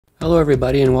Hello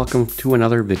everybody and welcome to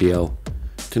another video.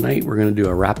 Tonight we're going to do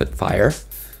a rapid fire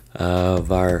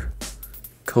of our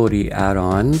Kodi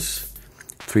add-ons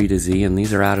 3 to Z, and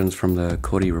these are add-ons from the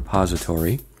Kodi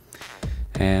repository.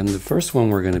 And the first one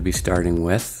we're going to be starting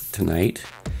with tonight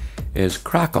is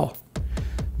Crackle.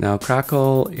 Now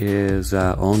Crackle is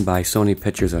owned by Sony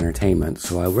Pictures Entertainment,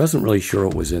 so I wasn't really sure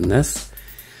what was in this,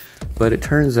 but it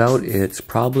turns out it's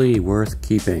probably worth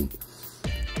keeping.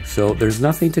 So there's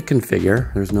nothing to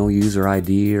configure, there's no user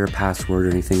ID or password or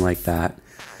anything like that.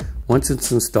 Once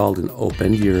it's installed and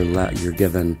opened, you're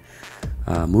given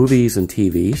movies and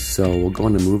TVs. So we'll go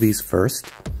into movies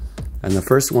first. And the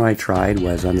first one I tried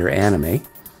was under anime.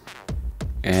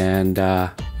 And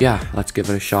yeah, let's give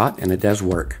it a shot, and it does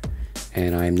work.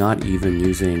 And I'm not even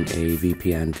using a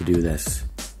VPN to do this.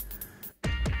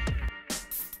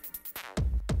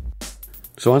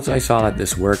 So once I saw that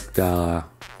this worked,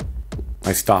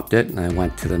 I stopped it and I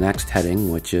went to the next heading,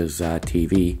 which is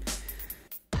TV.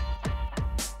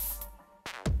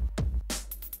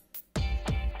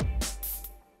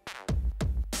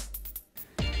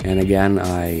 And again,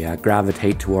 I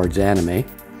gravitate towards anime.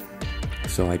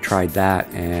 So I tried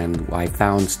that and I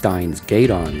found Steins Gate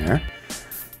on there,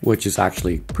 which is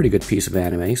actually a pretty good piece of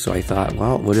anime. So I thought,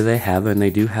 well, what do they have? And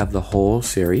they do have the whole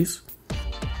series.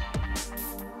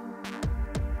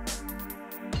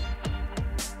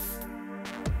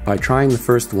 By trying the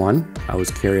first one, I was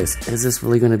curious, is this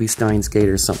really going to be Steins Gate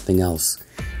or something else?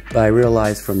 But I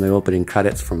realized from the opening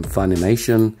credits from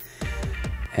Funimation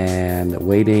and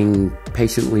waiting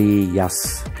patiently,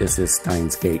 yes, this is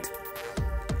Steins Gate.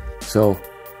 So,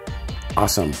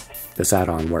 awesome, this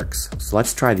add-on works. So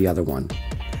let's try the other one.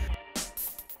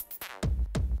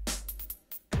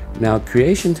 Now,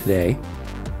 creation today,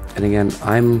 and again,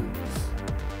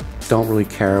 don't really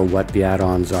care what the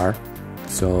add-ons are.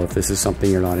 So if this is something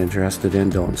you're not interested in,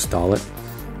 don't install it.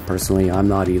 Personally, I'm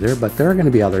not either, but there are going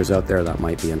to be others out there that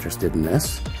might be interested in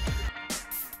this.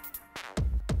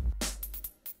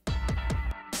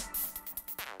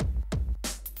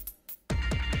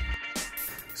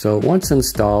 So once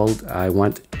installed, I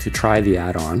went to try the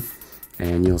add-on,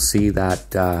 and you'll see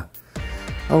that,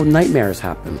 oh, nightmares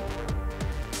happen.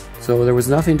 So there was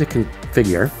nothing to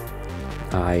configure.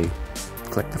 I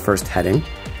clicked the first heading.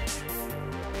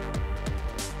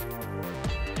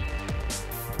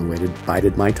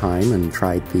 Bided my time and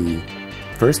tried the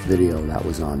first video that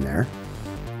was on there,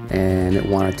 and it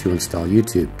wanted to install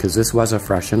YouTube because this was a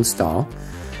fresh install.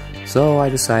 So I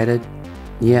decided,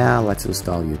 yeah, let's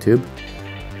install YouTube.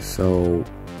 So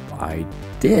I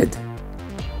did,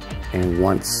 and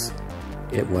once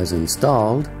it was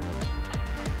installed,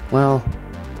 well,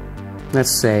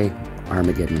 let's say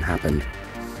Armageddon happened.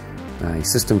 My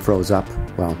system froze up,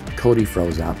 well, Kodi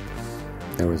froze up.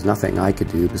 There was nothing I could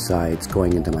do besides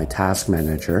going into my task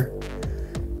manager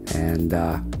and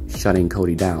shutting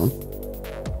Kodi down.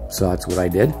 So that's what I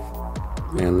did.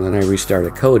 And then I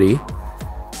restarted Kodi,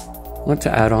 went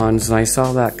to add-ons, and I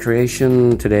saw that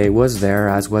creation today was there,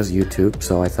 as was YouTube.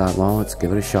 So I thought, well, let's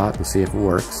give it a shot and see if it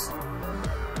works.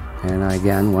 And I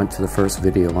again went to the first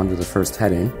video under the first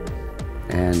heading,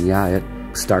 and yeah, it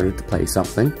started to play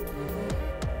something.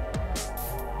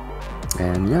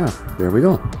 And yeah, there we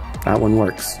go. That one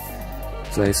works.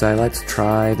 So I decided, let's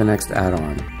try the next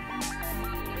add-on.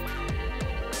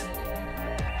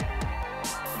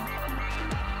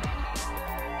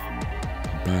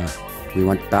 We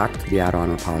went back to the add-on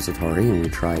repository and we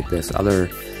tried this other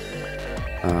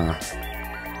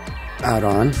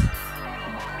add-on,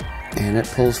 and it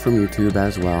pulls from YouTube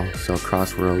as well. So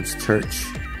Crossroads Church,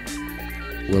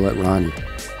 will it run,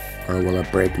 or will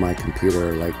it break my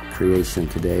computer like creation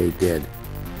today did?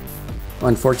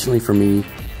 Unfortunately for me,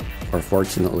 or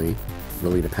fortunately,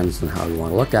 really depends on how you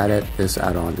want to look at it, this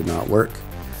add-on did not work.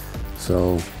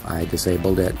 So I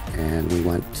disabled it and we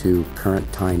went to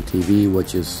Current Time TV,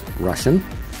 which is Russian.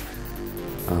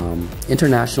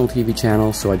 International TV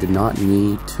channel, so I did not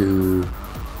need to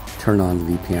turn on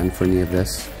VPN for any of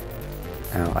this.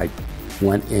 I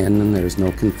went in and there's no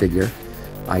configure.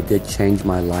 I did change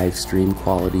my live stream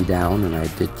quality down, and I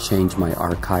did change my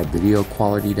archive video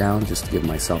quality down just to give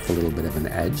myself a little bit of an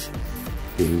edge,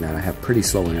 being that I have pretty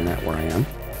slow internet where I am.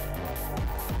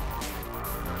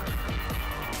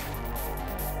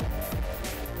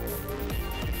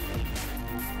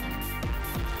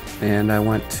 And I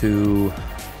went to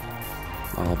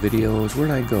all videos.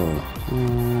 Where'd I go?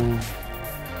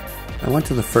 I went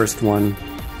to the first one.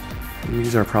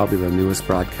 These are probably the newest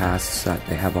broadcasts that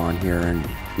they have on here, and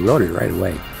loaded right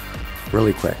away,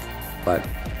 really quick. But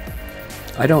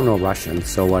I don't know Russian,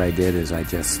 so what I did is I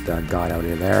just got out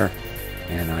of there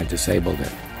and I disabled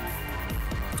it.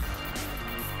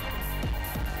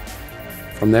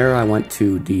 From there I went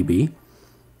to DB,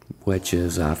 which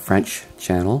is a French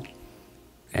channel,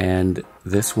 and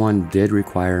this one did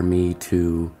require me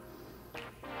to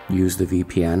use the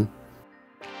VPN.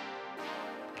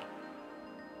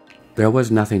 There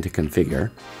was nothing to configure.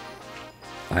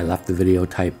 I left the video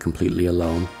type completely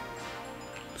alone.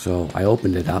 So I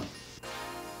opened it up.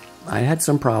 I had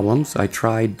some problems. I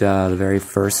tried the very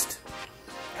first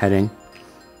heading.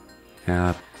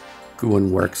 It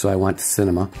wouldn't work, so I went to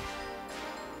cinema.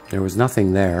 There was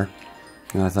nothing there.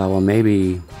 And I thought, well,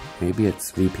 maybe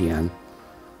it's VPN.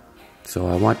 So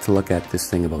I want to look at this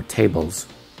thing about tables.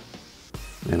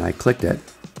 And I clicked it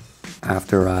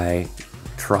after I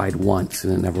tried once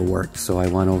and it never worked. So I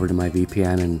went over to my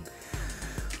VPN and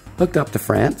hooked up to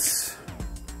France,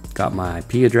 got my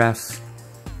IP address,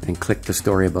 and clicked the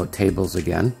story about tables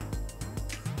again.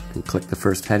 And clicked the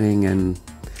first heading, and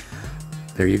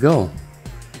there you go.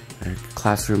 A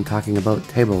classroom talking about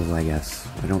tables, I guess.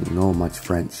 I don't know much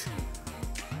French.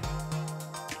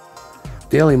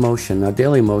 Dailymotion. Now,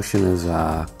 Dailymotion is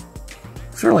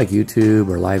sort of like YouTube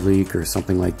or LiveLeak or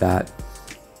something like that.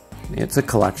 It's a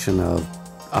collection of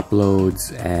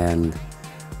uploads and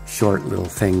short little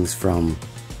things from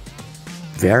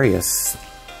various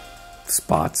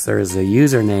spots. There's a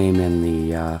username in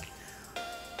the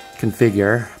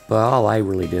configure, but all I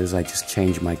really did is I just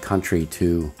changed my country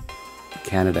to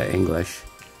Canada English.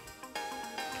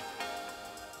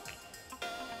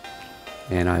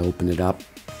 And I opened it up.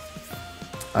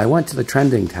 I went to the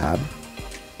trending tab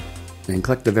and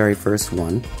clicked the very first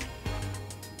one,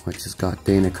 which has got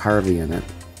Dana Carvey in it.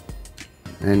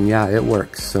 And yeah, it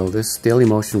works. So this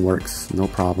Dailymotion works, no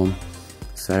problem.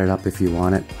 Set it up if you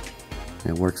want it.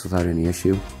 It works without any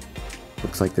issue.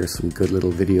 Looks like there's some good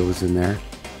little videos in there.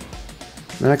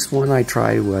 The next one I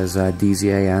tried was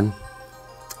DZAN.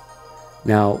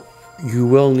 Now, you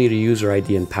will need a user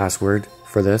ID and password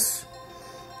for this.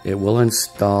 It will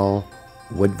install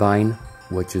Woodvine,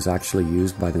 which is actually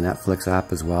used by the Netflix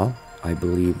app as well. I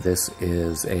believe this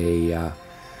is a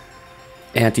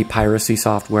anti-piracy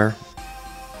software.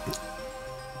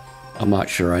 I'm not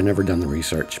sure, I never done the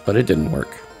research, but it didn't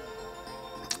work.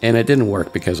 And it didn't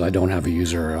work because I don't have a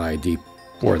user ID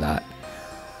for that.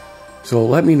 So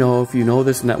let me know if you know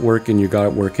this network and you got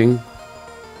it working.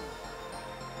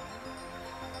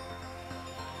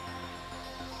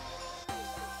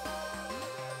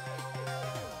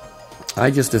 I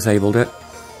just disabled it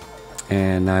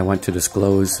and I went to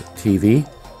disclose TV.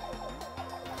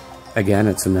 Again,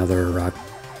 it's another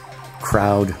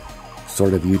crowd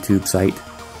sort of YouTube site,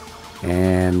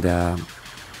 and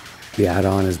the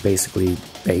add-on is basically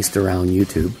based around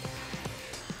YouTube.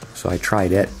 So I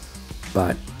tried it,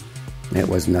 but it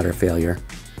was another failure.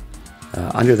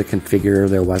 Under the configure,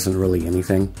 there wasn't really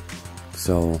anything.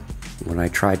 So when I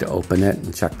tried to open it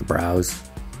and check the browse,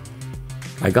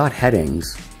 I got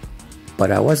headings, but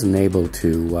I wasn't able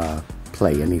to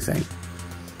play anything.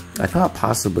 I thought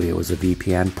possibly it was a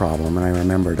VPN problem, and I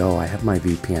remembered, oh, I have my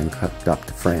VPN hooked up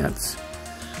to France.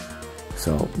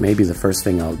 So maybe the first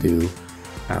thing I'll do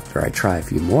after I try a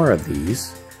few more of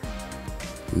these,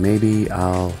 maybe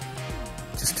I'll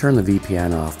just turn the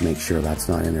VPN off, make sure that's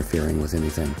not interfering with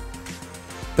anything.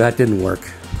 That didn't work,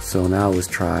 so now I was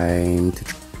trying to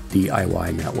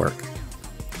DIY network,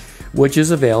 which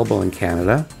is available in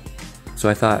Canada. So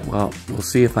I thought, well, we'll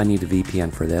see if I need a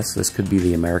VPN for this. This could be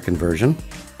the American version.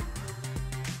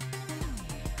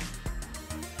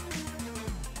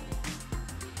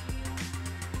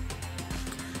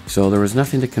 So there was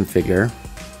nothing to configure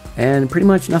and pretty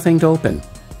much nothing to open.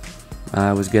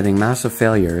 I was getting massive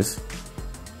failures,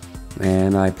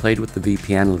 and I played with the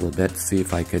VPN a little bit to see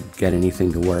if I could get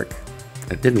anything to work.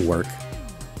 It didn't work,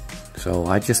 so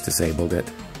I just disabled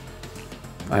it.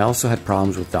 I also had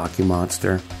problems with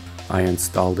DocuMonster. I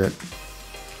installed it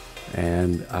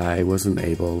and I wasn't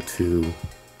able to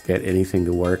get anything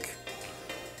to work.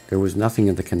 There was nothing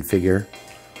in the configure.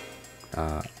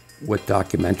 With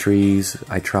documentaries,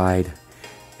 I tried,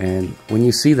 and when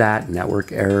you see that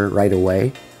network error right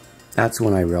away, that's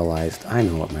when I realized I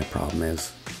know what my problem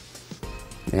is.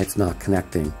 It's not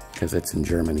connecting because it's in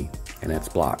Germany and it's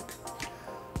blocked.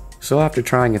 So after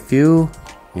trying a few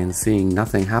and seeing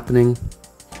nothing happening,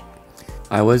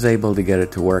 I was able to get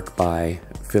it to work by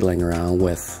fiddling around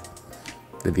with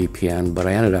the VPN, but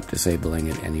I ended up disabling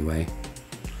it anyway.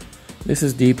 This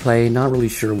is Dplay, not really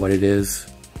sure what it is.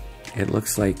 It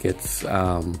looks like it's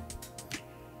a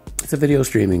video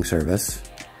streaming service.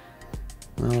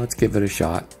 Well, let's give it a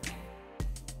shot.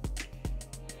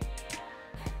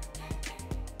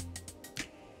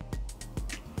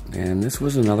 And this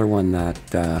was another one that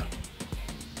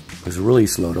was really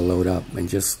slow to load up and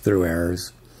just threw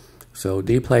errors. So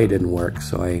dplay didn't work,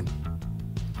 so I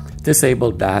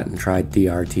disabled that and tried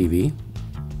DRTV,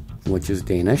 which is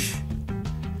Danish.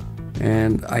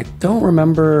 And I don't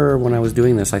remember when I was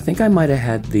doing this, I think I might have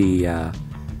had the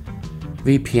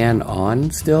VPN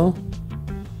on still.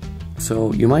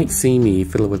 So you might see me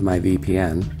fiddle with my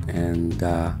VPN and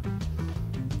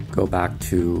go back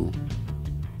to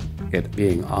it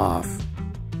being off.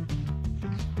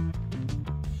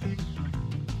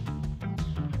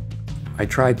 I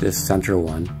tried this center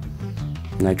one,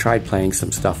 and I tried playing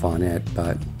some stuff on it,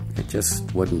 but it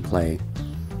just wouldn't play.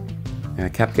 And I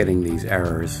kept getting these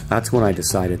errors. That's when I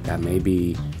decided that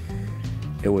maybe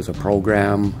it was a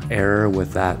program error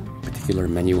with that particular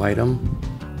menu item.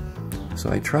 So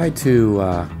I tried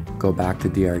to go back to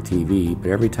DRTV,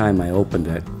 but every time I opened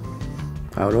it,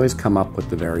 I would always come up with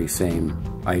the very same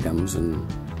items and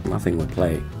nothing would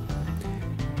play.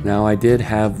 Now I did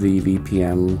have the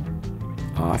VPN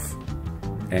off,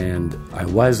 and I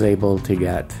was able to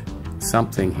get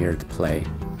something here to play,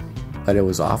 but it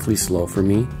was awfully slow for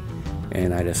me,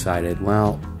 and I decided,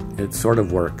 well, it sort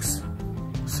of works,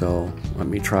 so let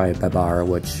me try Babar,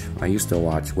 which I used to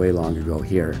watch way long ago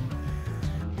here.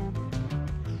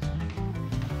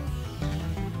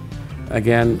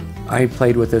 Again, I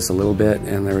played with this a little bit,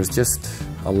 and there was just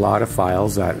a lot of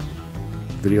files,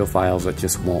 video files that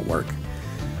just won't work.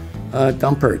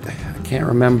 Dumpert, I can't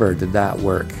remember, did that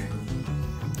work?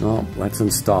 Well, let's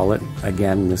install it.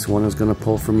 Again, this one is going to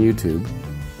pull from YouTube.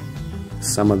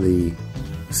 Some of the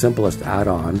simplest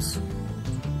add-ons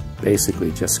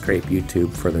basically just scrape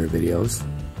YouTube for their videos.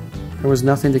 There was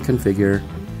nothing to configure,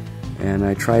 and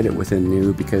I tried it within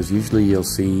new because usually you'll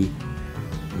see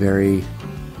very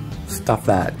stuff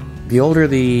that the older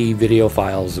the video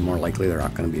files, the more likely they're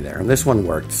not going to be there. And this one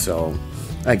worked, so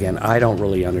again, I don't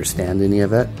really understand any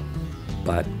of it,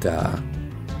 but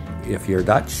if you're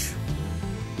Dutch,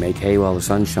 make hay while the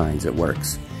sun shines, it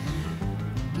works.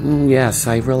 Yes,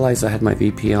 I realized I had my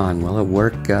VP on. Will it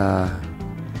work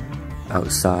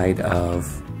outside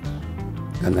of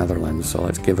the Netherlands? So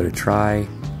let's give it a try.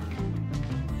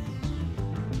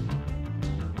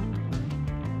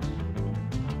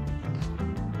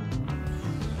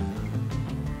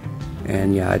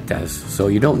 And yeah, it does. So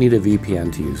you don't need a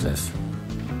VPN to use this.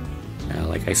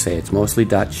 Like I say, it's mostly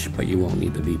Dutch, but you won't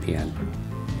need the VPN.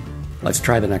 Let's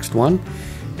try the next one.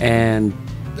 And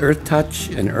Earth Touch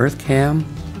and Earth Cam,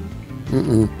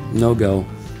 no go.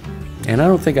 And I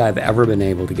don't think I've ever been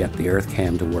able to get the Earth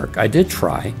Cam to work. I did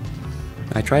try.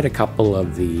 I tried a couple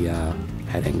of the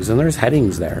headings, and there's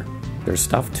headings there. There's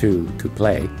stuff to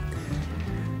play.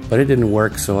 But it didn't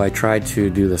work, so I tried to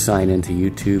do the sign into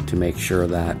YouTube to make sure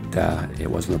that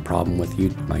it wasn't a problem with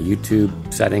my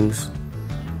YouTube settings.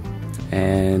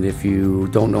 And if you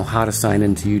don't know how to sign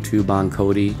into YouTube on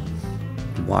Kodi,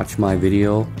 watch my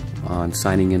video on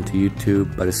signing into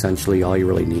YouTube. But essentially all you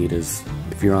really need is,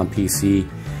 if you're on PC,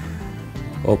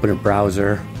 open a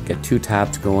browser, get 2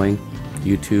 tabs going,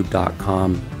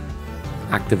 youtube.com,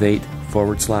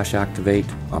 activate/activate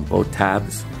on both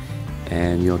tabs,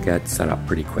 and you'll get set up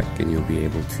pretty quick, and you'll be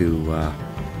able to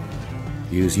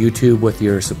use YouTube with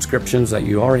your subscriptions that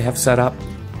you already have set up,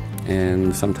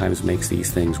 and sometimes makes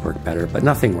these things work better. But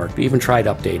nothing worked. We even tried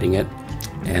updating it,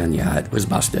 and yeah, it was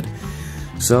busted.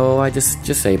 So I just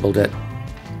disabled it.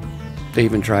 They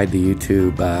even tried the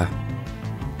YouTube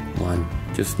one,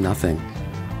 just nothing.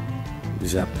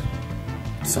 Zip.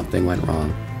 Something went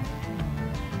wrong.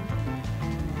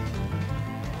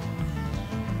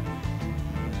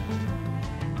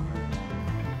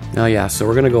 Oh yeah, so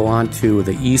we're going to go on to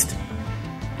the East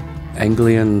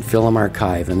Anglian Film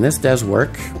Archive, and this does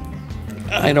work.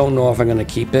 I don't know if I'm going to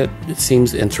keep it. It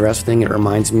seems interesting. It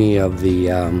reminds me of the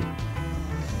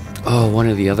one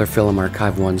of the other film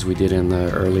archive ones we did in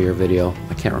the earlier video.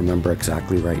 I can't remember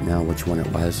exactly right now which one it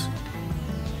was.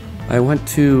 I went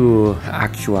to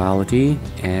Actuality,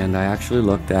 and I actually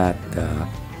looked at the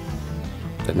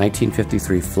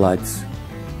 1953 floods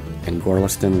in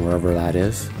Gorliston, wherever that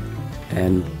is,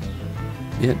 and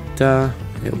it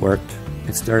worked.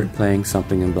 It started playing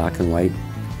something in black and white.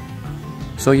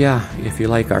 So yeah, if you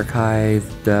like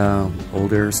archived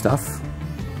older stuff,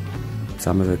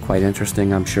 some of it quite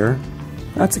interesting, I'm sure,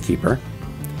 that's a keeper.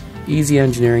 Easy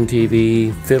engineering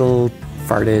TV, fiddled,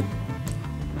 farted,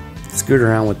 screwed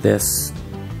around with this,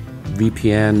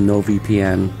 VPN, no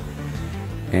VPN,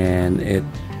 and it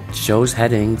shows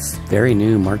headings, very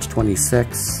new, March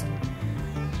 26.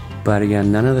 But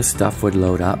again, none of the stuff would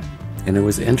load up, and it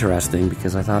was interesting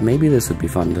because I thought maybe this would be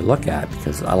fun to look at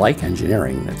because I like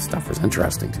engineering. That stuff is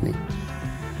interesting to me.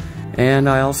 And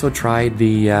I also tried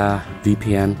the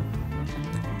VPN,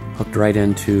 hooked right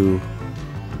into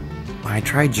I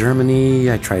tried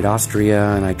Germany, I tried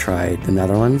Austria, and I tried the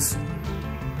Netherlands.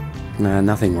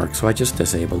 Nothing worked, so I just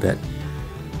disabled it.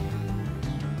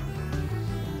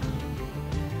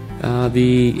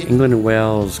 The England and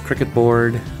Wales cricket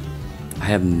board, I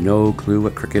have no clue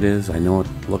what cricket is. I know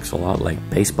it looks a lot like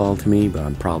baseball to me, but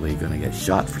I'm probably going to get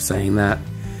shot for saying that.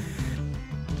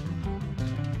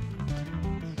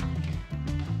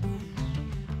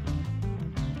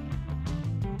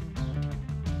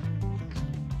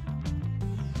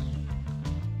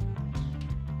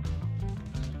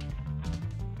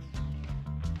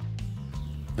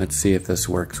 Let's see if this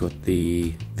works with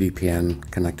the VPN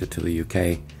connected to the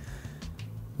UK.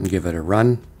 And give it a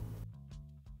run.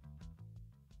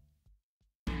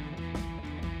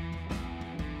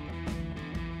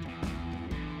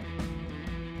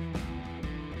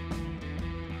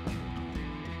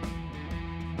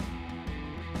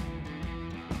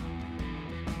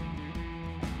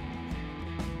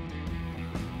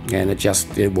 And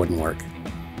it wouldn't work.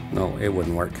 No, it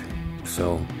wouldn't work.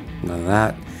 So none of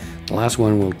that. The last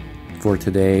one for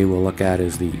today we'll look at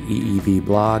is the EEV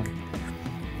blog.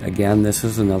 Again, this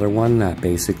is another one that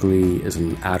basically is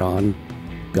an add-on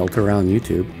built around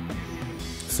YouTube.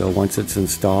 So once it's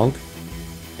installed,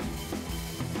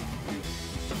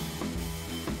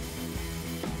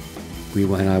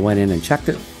 I went in and checked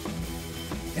it,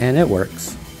 and it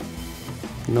works.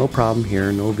 No problem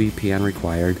here, no VPN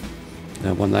required.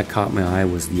 The one that caught my eye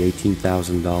was the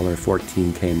 $18,000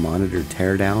 14K monitor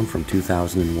teardown from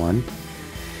 2001.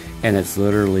 And it's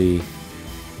literally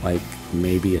like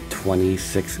maybe a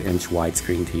 26-inch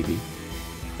widescreen TV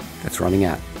that's running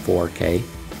at 4K.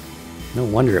 No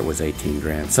wonder it was 18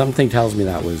 grand. Something tells me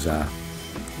that was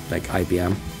like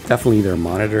IBM. Definitely their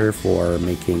monitor for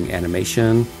making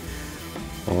animation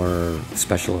or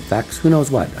special effects. Who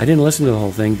knows what? I didn't listen to the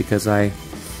whole thing because I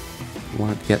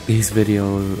wanted to get this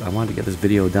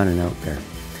video done and out there.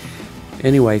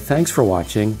 Anyway, thanks for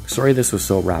watching. Sorry this was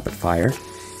so rapid fire.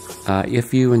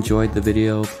 If you enjoyed the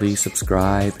video, please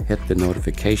subscribe, hit the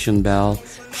notification bell,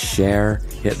 share,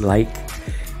 hit like.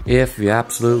 If you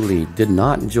absolutely did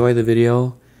not enjoy the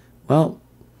video, well,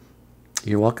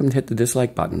 you're welcome to hit the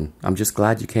dislike button. I'm just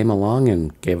glad you came along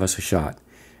and gave us a shot.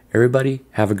 Everybody,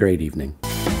 have a great evening.